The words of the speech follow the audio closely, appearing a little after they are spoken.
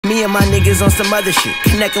Me and my niggas on some other shit,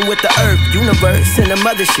 connecting with the earth, universe, and the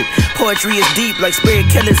mothership. Poetry is deep like spirit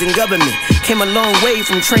killers and government. Came a long way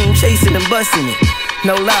from train chasing and busting it.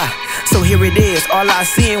 No lie, so here it is, all I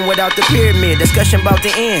seen without the pyramid. Discussion about the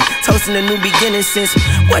end, toasting a new beginning since.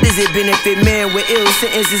 What does it benefit man with ill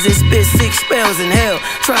sentences and spit 6 spells in hell?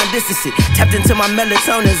 Try and distance it, tapped into my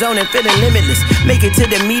melatonin zone and feeling limitless. Make it to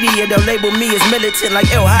the media, they'll label me as militant like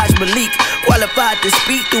eLzHi Malik. Qualified to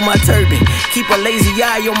speak through my turban. Keep a lazy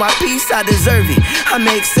eye on my piece, I deserve it. I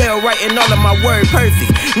may excel writing all of my word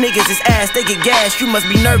perfect. Niggas is ass, they get gas, you must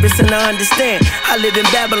be nervous and I understand. I live in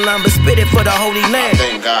Babylon but spit it for the Holy Land. I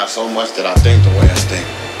thank God so much that I think the way I think.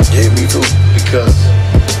 Yeah, me too. Because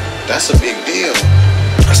that's a big deal.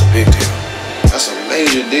 That's a big deal. That's a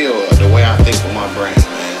major deal, the way I think with my brain,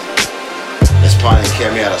 man. It's probably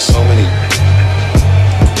kept me out of so many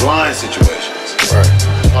blind situations. Right.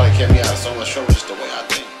 It's probably kept me out of so much trouble just the way I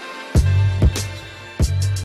think.